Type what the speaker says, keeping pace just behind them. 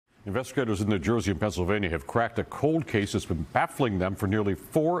Investigators in New Jersey and Pennsylvania have cracked a cold case that's been baffling them for nearly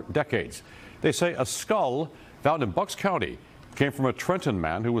 4 decades. They say a skull found in Bucks County came from a Trenton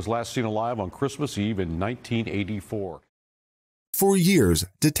man who was last seen alive on Christmas Eve in 1984. For years,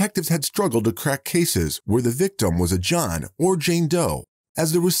 detectives had struggled to crack cases where the victim was a John or Jane Doe,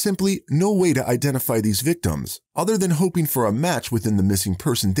 as there was simply no way to identify these victims other than hoping for a match within the missing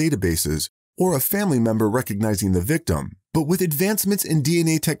person databases or a family member recognizing the victim. But with advancements in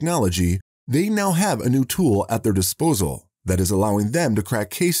DNA technology, they now have a new tool at their disposal that is allowing them to crack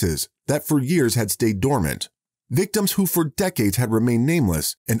cases that for years had stayed dormant. Victims who for decades had remained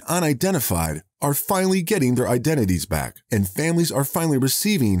nameless and unidentified are finally getting their identities back, and families are finally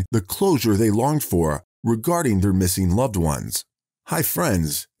receiving the closure they longed for regarding their missing loved ones. Hi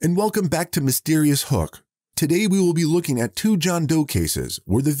friends, and welcome back to Mysterious Hook. Today we will be looking at 2 John Doe cases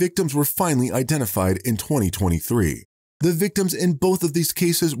where the victims were finally identified in 2023. The victims in both of these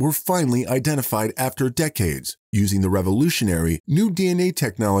cases were finally identified after decades using the revolutionary new DNA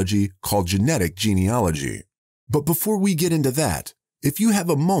technology called genetic genealogy. But before we get into that, if you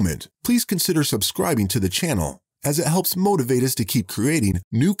have a moment, please consider subscribing to the channel, as it helps motivate us to keep creating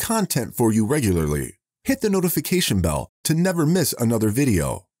new content for you regularly. Hit the notification bell to never miss another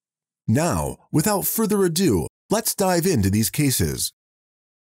video. Now, without further ado, let's dive into these cases.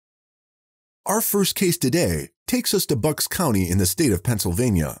 Our first case today takes us to Bucks County in the state of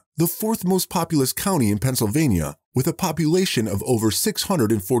Pennsylvania, the 4th most populous county in Pennsylvania with a population of over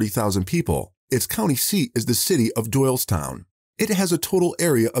 640,000 people. Its county seat is the city of Doylestown. It has a total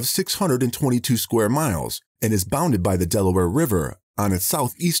area of 622 square miles and is bounded by the Delaware River on its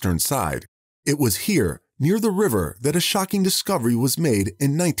southeastern side. It was here, near the river, that a shocking discovery was made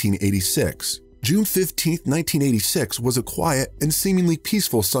in 1986. June 15, 1986 was a quiet and seemingly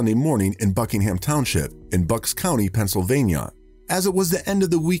peaceful Sunday morning in Buckingham Township in Bucks County, Pennsylvania. As it was the end of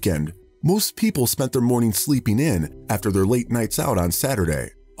the weekend, most people spent their morning sleeping in after their late nights out on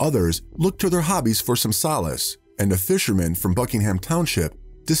Saturday. Others looked to their hobbies for some solace, and a fisherman from Buckingham Township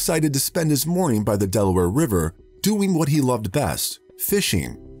decided to spend his morning by the Delaware River doing what he loved best,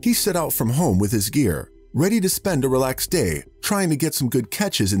 fishing. He set out from home with his gear, ready to spend a relaxed day trying to get some good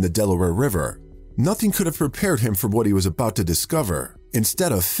catches in the Delaware River. Nothing could have prepared him for what he was about to discover.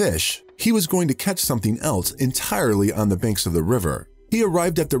 Instead of fish, he was going to catch something else entirely on the banks of the river. He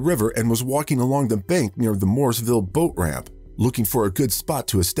arrived at the river and was walking along the bank near the Mooresville boat ramp, looking for a good spot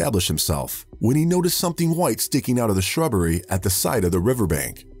to establish himself, when he noticed something white sticking out of the shrubbery at the side of the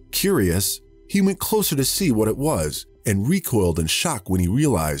riverbank. Curious, he went closer to see what it was and recoiled in shock when he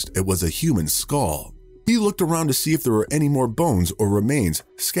realized it was a human skull. He looked around to see if there were any more bones or remains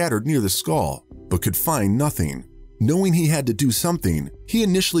scattered near the skull, but could find nothing. Knowing he had to do something, he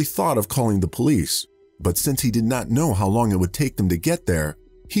initially thought of calling the police, but since he did not know how long it would take them to get there,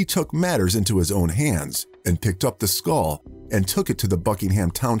 he took matters into his own hands and picked up the skull and took it to the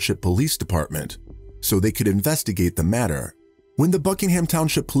Buckingham Township Police Department so they could investigate the matter. When the Buckingham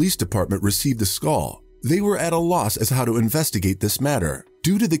Township Police Department received the skull, they were at a loss as to how to investigate this matter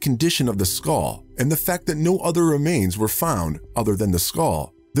due to the condition of the skull and the fact that no other remains were found other than the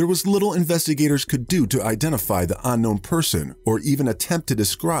skull. There was little investigators could do to identify the unknown person or even attempt to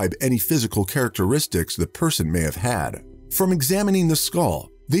describe any physical characteristics the person may have had. From examining the skull,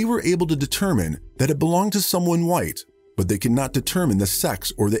 they were able to determine that it belonged to someone white, but they could not determine the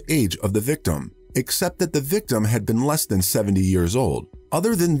sex or the age of the victim, except that the victim had been less than 70 years old.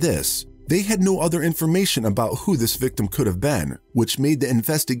 Other than this, they had no other information about who this victim could have been, which made the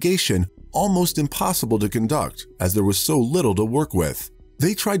investigation almost impossible to conduct as there was so little to work with.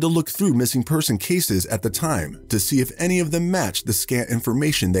 They tried to look through missing person cases at the time to see if any of them matched the scant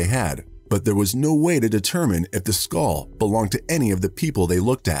information they had, but there was no way to determine if the skull belonged to any of the people they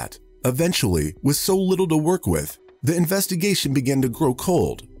looked at. Eventually, with so little to work with, the investigation began to grow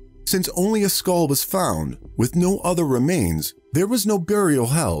cold. Since only a skull was found, with no other remains, there was no burial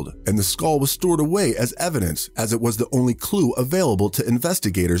held, and the skull was stored away as evidence as it was the only clue available to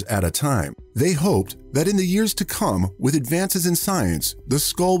investigators at a time. They hoped that in the years to come, with advances in science, the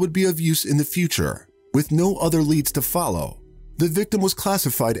skull would be of use in the future. With no other leads to follow, the victim was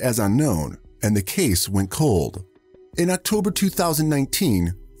classified as unknown, and the case went cold. In October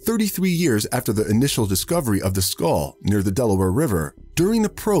 2019, 33 years after the initial discovery of the skull near the Delaware River, during the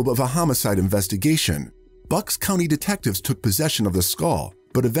probe of a homicide investigation, Bucks County detectives took possession of the skull,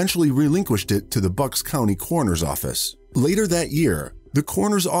 but eventually relinquished it to the Bucks County Coroner's Office. Later that year, the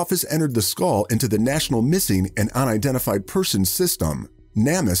Coroner's Office entered the skull into the National Missing and Unidentified Persons System,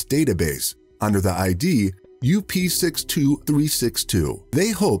 NamUs database, under the ID UP62362. They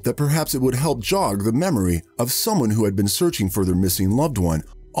hoped that perhaps it would help jog the memory of someone who had been searching for their missing loved one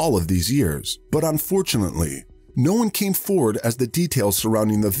all of these years. But unfortunately, no one came forward as the details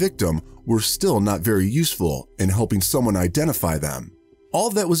surrounding the victim were still not very useful in helping someone identify them. All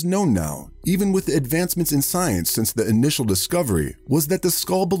that was known now, even with the advancements in science since the initial discovery, was that the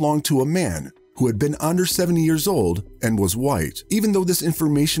skull belonged to a man who had been under 70 years old and was white. Even though this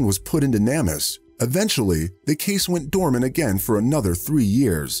information was put into NamUs, eventually the case went dormant again for another 3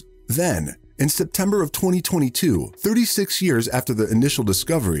 years. Then, in September of 2022, 36 years after the initial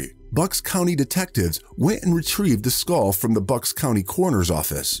discovery, Bucks County detectives went and retrieved the skull from the Bucks County Coroner's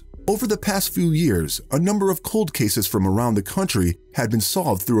Office. Over the past few years, a number of cold cases from around the country had been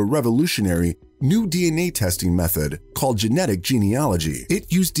solved through a revolutionary new DNA testing method called genetic genealogy.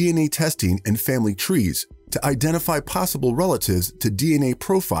 It used DNA testing and family trees to identify possible relatives to DNA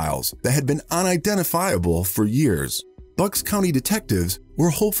profiles that had been unidentifiable for years. Bucks County detectives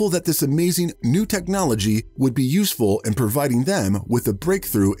were hopeful that this amazing new technology would be useful in providing them with a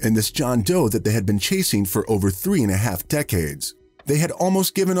breakthrough in this John Doe that they had been chasing for over 3.5 decades. They had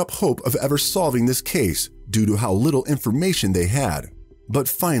almost given up hope of ever solving this case due to how little information they had. But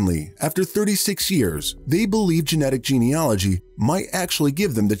finally, after 36 years, they believed genetic genealogy might actually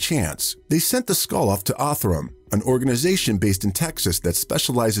give them the chance. They sent the skull off to Othram, an organization based in Texas that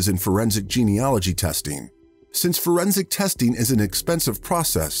specializes in forensic genealogy testing. Since forensic testing is an expensive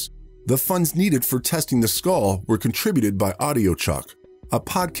process, the funds needed for testing the skull were contributed by AudioChuck, a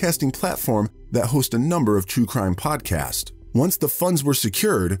podcasting platform that hosts a number of true crime podcasts. Once the funds were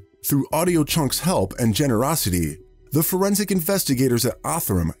secured, through AudioChuck's help and generosity, the forensic investigators at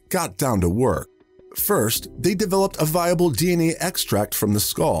Othram got down to work. First, they developed a viable DNA extract from the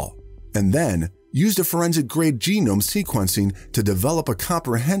skull, and then used a forensic-grade genome sequencing to develop a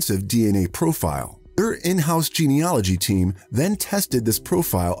comprehensive DNA profile. Their in-house genealogy team then tested this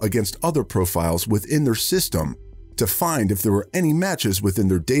profile against other profiles within their system to find if there were any matches within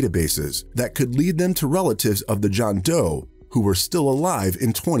their databases that could lead them to relatives of the John Doe who were still alive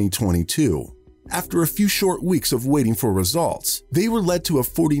in 2022. After a few short weeks of waiting for results, they were led to a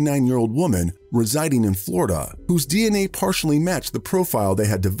 49-year-old woman residing in Florida whose DNA partially matched the profile they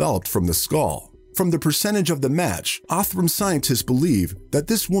had developed from the skull. From the percentage of the match, Othram scientists believe that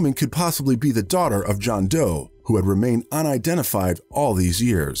this woman could possibly be the daughter of John Doe, who had remained unidentified all these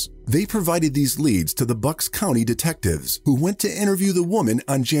years. They provided these leads to the Bucks County detectives, who went to interview the woman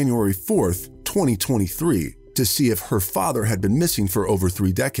on January 4th, 2023, to see if her father had been missing for over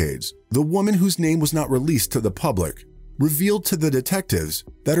 3 decades. The woman, whose name was not released to the public, revealed to the detectives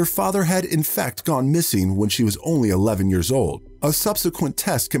that her father had in fact gone missing when she was only 11 years old. A subsequent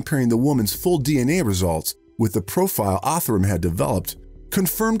test comparing the woman's full DNA results with the profile Othram had developed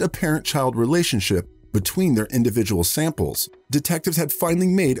confirmed a parent-child relationship between their individual samples. Detectives had finally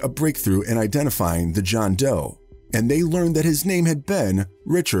made a breakthrough in identifying the John Doe, and they learned that his name had been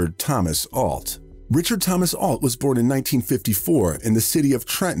Richard Thomas Alt. Richard Thomas Alt was born in 1954 in the city of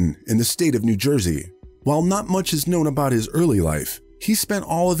Trenton in the state of New Jersey. While not much is known about his early life, he spent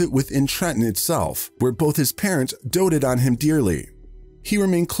all of it within Trenton itself, where both his parents doted on him dearly. He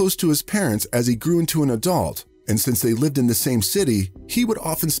remained close to his parents as he grew into an adult, and since they lived in the same city, he would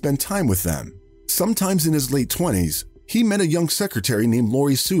often spend time with them. Sometimes in his late 20s, he met a young secretary named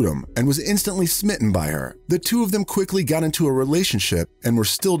Lori Sudum and was instantly smitten by her. The two of them quickly got into a relationship and were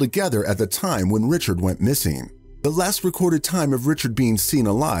still together at the time when Richard went missing. The last recorded time of Richard being seen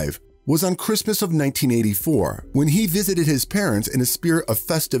alive was on Christmas of 1984, when he visited his parents in a spirit of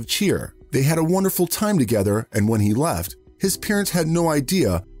festive cheer. They had a wonderful time together, and when he left, his parents had no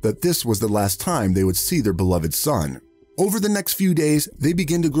idea that this was the last time they would see their beloved son. Over the next few days, they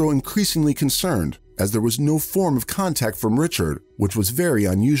began to grow increasingly concerned, as there was no form of contact from Richard, which was very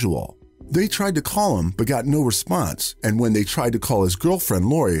unusual. They tried to call him but got no response, and when they tried to call his girlfriend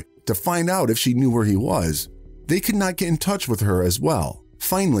Lori to find out if she knew where he was, they could not get in touch with her as well.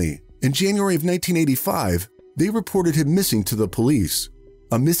 Finally, in January of 1985, they reported him missing to the police.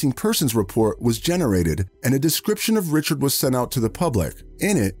 A missing persons report was generated, and a description of Richard was sent out to the public.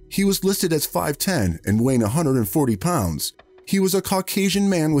 In it, he was listed as 5'10" and weighing 140 pounds. He was a Caucasian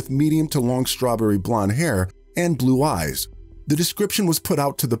man with medium to long strawberry blonde hair and blue eyes. The description was put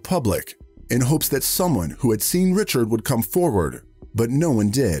out to the public in hopes that someone who had seen Richard would come forward, but no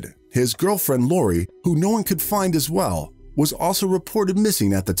one did. His girlfriend Lori, who no one could find as well, was also reported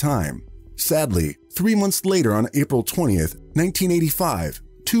missing at the time. Sadly, 3 months later on April 20th, 1985,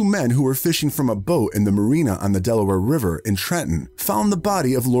 2 men who were fishing from a boat in the marina on the Delaware River in Trenton found the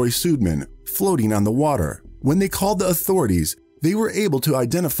body of Lori Sudman floating on the water. When they called the authorities, they were able to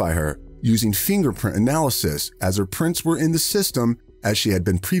identify her using fingerprint analysis, as her prints were in the system as she had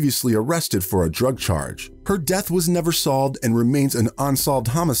been previously arrested for a drug charge. Her death was never solved and remains an unsolved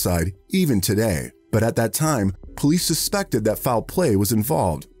homicide even today. But at that time, police suspected that foul play was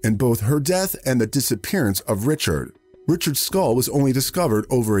involved in both her death and the disappearance of Richard. Richard's skull was only discovered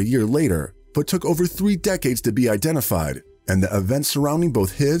over a year later, but took over 3 decades to be identified, and the events surrounding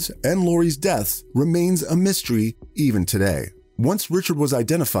both his and Lori's deaths remains a mystery even today. Once Richard was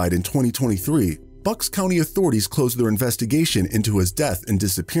identified in 2023, Bucks County authorities closed their investigation into his death and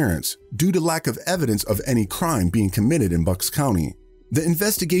disappearance due to lack of evidence of any crime being committed in Bucks County. The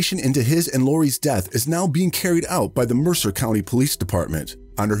investigation into his and Lori's death is now being carried out by the Mercer County Police Department,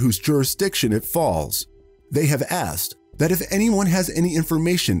 under whose jurisdiction it falls. They have asked that if anyone has any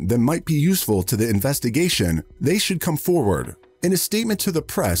information that might be useful to the investigation, they should come forward. In a statement to the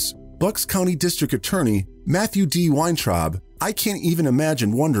press, Bucks County District Attorney Matthew D. Weintraub, "I can't even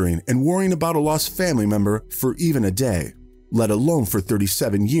imagine wondering and worrying about a lost family member for even a day, let alone for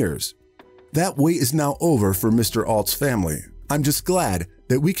 37 years. That wait is now over for Mr. Alt's family. I'm just glad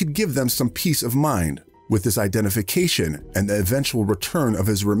that we could give them some peace of mind with this identification and the eventual return of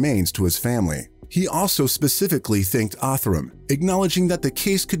his remains to his family." He also specifically thanked Othram, acknowledging that the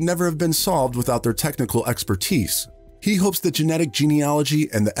case could never have been solved without their technical expertise. He hopes the genetic genealogy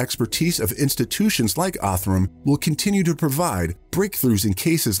and the expertise of institutions like Othram will continue to provide breakthroughs in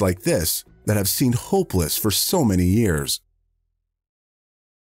cases like this that have seemed hopeless for so many years.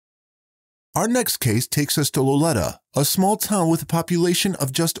 Our next case takes us to Loleta, a small town with a population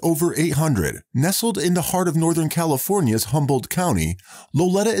of just over 800. Nestled in the heart of Northern California's Humboldt County,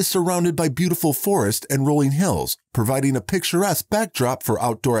 Loleta is surrounded by beautiful forest and rolling hills, providing a picturesque backdrop for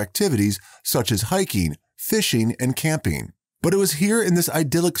outdoor activities such as hiking, fishing, and camping. But it was here in this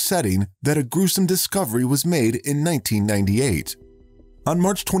idyllic setting that a gruesome discovery was made in 1998. On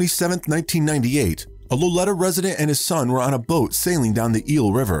March 27, 1998, a Loleta resident and his son were on a boat sailing down the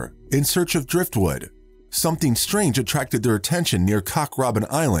Eel River in search of driftwood. Something strange attracted their attention near Cock Robin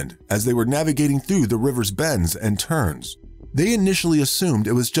Island as they were navigating through the river's bends and turns. They initially assumed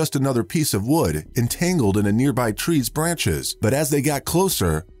it was just another piece of wood entangled in a nearby tree's branches, but as they got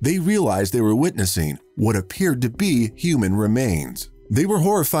closer, they realized they were witnessing what appeared to be human remains. They were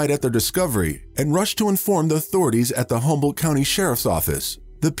horrified at their discovery and rushed to inform the authorities at the Humboldt County Sheriff's Office.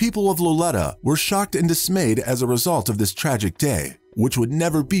 The people of Loleta were shocked and dismayed as a result of this tragic day, which would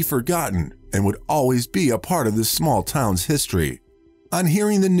never be forgotten and would always be a part of this small town's history. On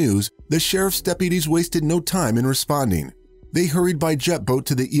hearing the news, the sheriff's deputies wasted no time in responding. They hurried by jet boat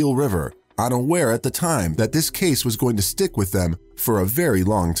to the Eel River, unaware at the time that this case was going to stick with them for a very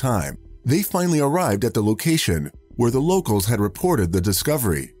long time. They finally arrived at the location where the locals had reported the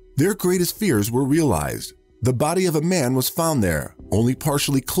discovery. Their greatest fears were realized. The body of a man was found there, only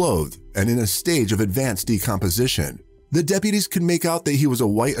partially clothed and in a stage of advanced decomposition. The deputies could make out that he was a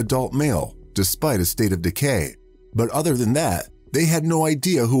white adult male, despite a state of decay. But other than that, they had no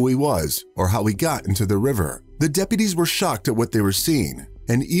idea who he was or how he got into the river. The deputies were shocked at what they were seeing,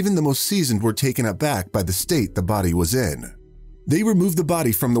 and even the most seasoned were taken aback by the state the body was in. They removed the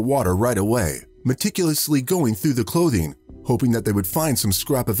body from the water right away, meticulously going through the clothing, hoping that they would find some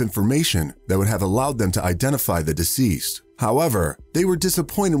scrap of information that would have allowed them to identify the deceased. However, they were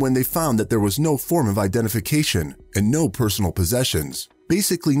disappointed when they found that there was no form of identification and no personal possessions,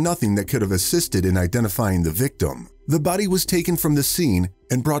 basically nothing that could have assisted in identifying the victim. The body was taken from the scene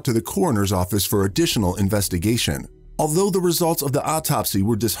and brought to the coroner's office for additional investigation. Although the results of the autopsy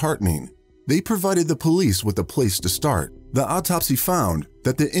were disheartening, they provided the police with a place to start. The autopsy found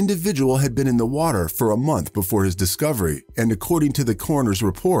that the individual had been in the water for a month before his discovery, and according to the coroner's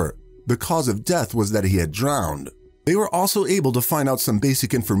report, the cause of death was that he had drowned. They were also able to find out some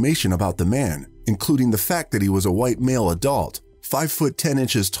basic information about the man, including the fact that he was a white male adult, 5 foot 10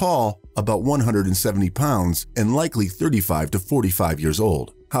 inches tall, about 170 pounds, and likely 35 to 45 years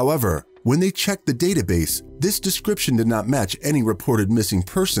old. However, when they checked the database, this description did not match any reported missing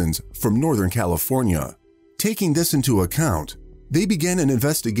persons from Northern California. Taking this into account, they began an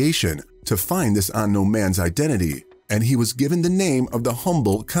investigation to find this unknown man's identity, and he was given the name of the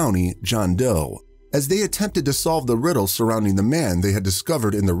Humboldt County John Doe. As they attempted to solve the riddle surrounding the man they had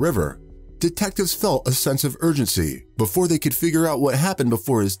discovered in the river, detectives felt a sense of urgency. Before they could figure out what happened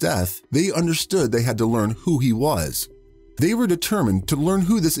before his death, they understood they had to learn who he was. They were determined to learn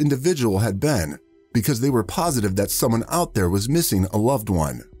who this individual had been, because they were positive that someone out there was missing a loved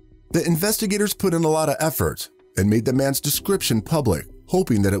one. The investigators put in a lot of effort and made the man's description public,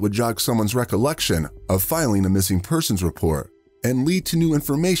 hoping that it would jog someone's recollection of filing a missing persons report and lead to new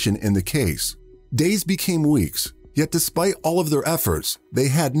information in the case. Days became weeks, yet despite all of their efforts, they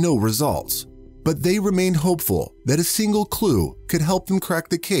had no results. But they remained hopeful that a single clue could help them crack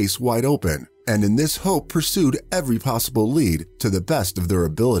the case wide open, and in this hope pursued every possible lead to the best of their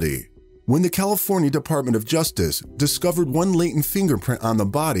ability. When the California Department of Justice discovered one latent fingerprint on the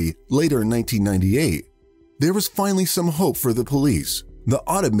body later in 1998, there was finally some hope for the police. The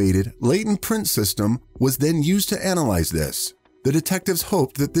automated latent print system was then used to analyze this. The detectives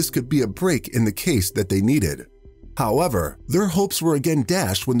hoped that this could be a break in the case that they needed. However, their hopes were again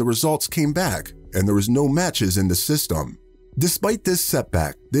dashed when the results came back and there was no matches in the system. Despite this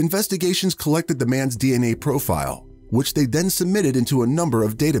setback, the investigations collected the man's DNA profile, which they then submitted into a number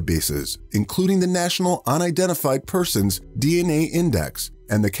of databases, including the National Unidentified Persons DNA Index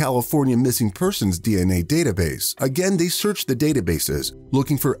and the California Missing Persons DNA database. Again, they searched the databases,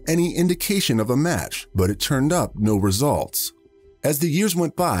 looking for any indication of a match, but it turned up no results. As the years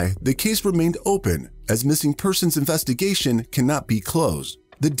went by, the case remained open, as missing persons investigation cannot be closed.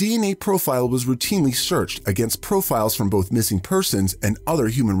 The DNA profile was routinely searched against profiles from both missing persons and other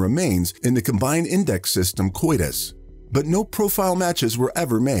human remains in the combined index system Coldcase, but no profile matches were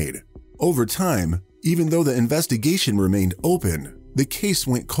ever made. Over time, even though the investigation remained open, the case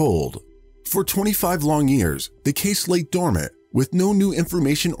went cold. For 25 long years, the case lay dormant, with no new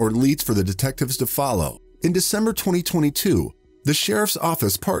information or leads for the detectives to follow. In December 2022, the sheriff's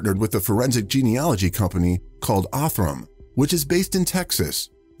office partnered with a forensic genealogy company called Othram, which is based in Texas.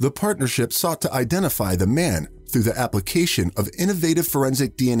 The partnership sought to identify the man through the application of innovative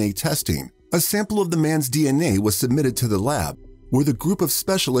forensic DNA testing. A sample of the man's DNA was submitted to the lab, where the group of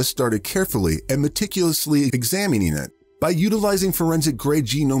specialists started carefully and meticulously examining it. By utilizing forensic-grade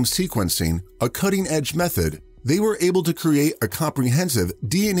genome sequencing, a cutting-edge method, they were able to create a comprehensive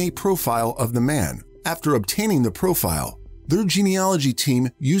DNA profile of the man. After obtaining the profile, their genealogy team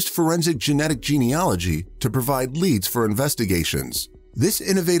used forensic genetic genealogy to provide leads for investigations. This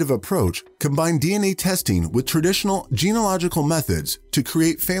innovative approach combined DNA testing with traditional genealogical methods to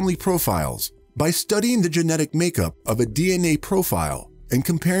create family profiles. By studying the genetic makeup of a DNA profile and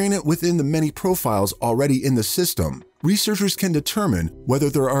comparing it within the many profiles already in the system, researchers can determine whether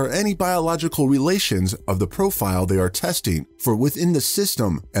there are any biological relations of the profile they are testing for within the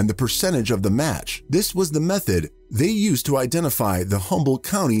system and the percentage of the match. This was the method they used to identify the Humboldt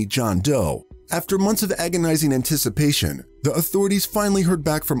County John Doe. After months of agonizing anticipation, the authorities finally heard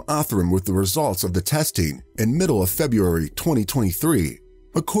back from Othram with the results of the testing in middle of February 2023.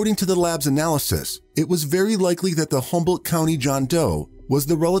 According to the lab's analysis, it was very likely that the Humboldt County John Doe was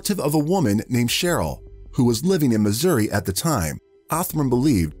the relative of a woman named Cheryl, who was living in Missouri at the time. Othram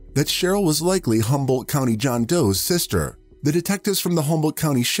believed that Cheryl was likely Humboldt County John Doe's sister. The detectives from the Humboldt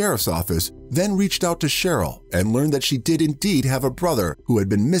County Sheriff's Office then reached out to Cheryl and learned that she did indeed have a brother who had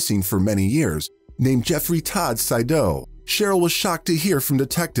been missing for many years, named Jeffrey Todd Saido. Cheryl was shocked to hear from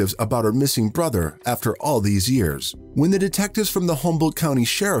detectives about her missing brother after all these years. When the detectives from the Humboldt County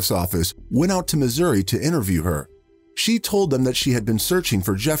Sheriff's Office went out to Missouri to interview her, she told them that she had been searching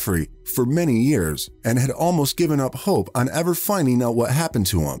for Jeffrey for many years and had almost given up hope on ever finding out what happened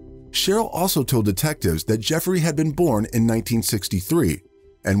to him. Cheryl also told detectives that Jeffrey had been born in 1963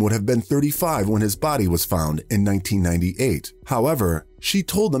 and would have been 35 when his body was found in 1998. However, she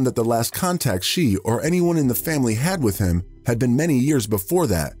told them that the last contact she or anyone in the family had with him had been many years before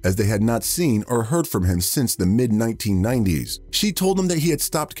that, as they had not seen or heard from him since the mid-1990s. She told them that he had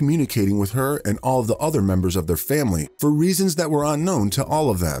stopped communicating with her and all of the other members of their family for reasons that were unknown to all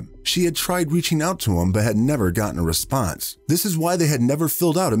of them. She had tried reaching out to him but had never gotten a response. This is why they had never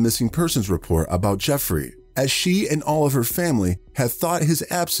filled out a missing persons report about Jeffrey, as she and all of her family had thought his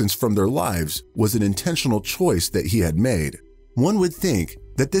absence from their lives was an intentional choice that he had made. One would think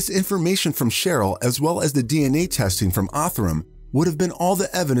that this information from Cheryl, as well as the DNA testing from Othram, would have been all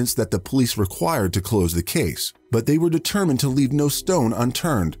the evidence that the police required to close the case, but they were determined to leave no stone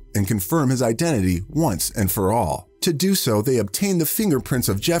unturned and confirm his identity once and for all. To do so, they obtained the fingerprints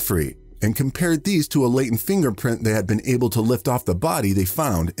of Jeffrey and compared these to a latent fingerprint they had been able to lift off the body they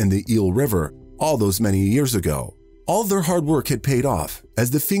found in the Eel River all those many years ago. All their hard work had paid off,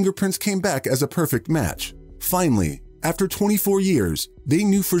 as the fingerprints came back as a perfect match. Finally, after 24 years, they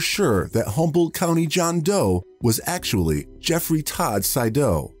knew for sure that Humboldt County John Doe was actually Jeffrey Todd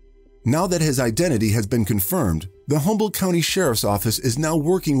Saido. Now that his identity has been confirmed, the Humboldt County Sheriff's Office is now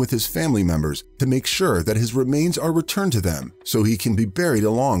working with his family members to make sure that his remains are returned to them so he can be buried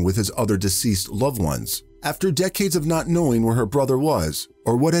along with his other deceased loved ones. After decades of not knowing where her brother was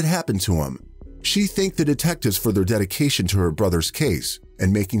or what had happened to him, she thanked the detectives for their dedication to her brother's case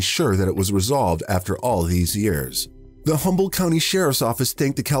and making sure that it was resolved after all these years. The Humboldt County Sheriff's Office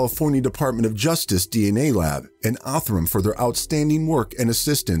thanked the California Department of Justice DNA Lab and Othram for their outstanding work and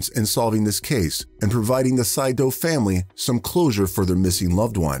assistance in solving this case and providing the Saido family some closure for their missing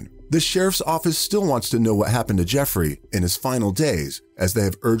loved one. The Sheriff's Office still wants to know what happened to Jeffrey in his final days, as they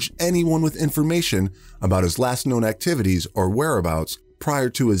have urged anyone with information about his last known activities or whereabouts prior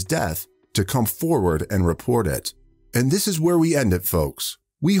to his death to come forward and report it. And this is where we end it, folks.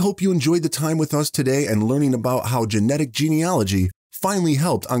 We hope you enjoyed the time with us today and learning about how genetic genealogy finally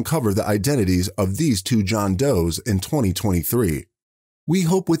helped uncover the identities of these two John Does in 2023. We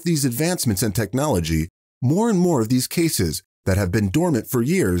hope with these advancements in technology, more and more of these cases that have been dormant for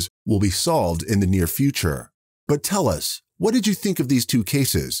years will be solved in the near future. But tell us, what did you think of these two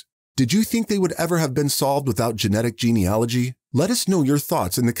cases? Did you think they would ever have been solved without genetic genealogy? Let us know your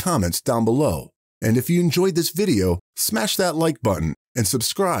thoughts in the comments down below. And if you enjoyed this video, smash that like button and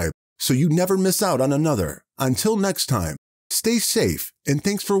subscribe so you never miss out on another. Until next time, stay safe and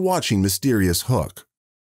thanks for watching Mysterious Hook.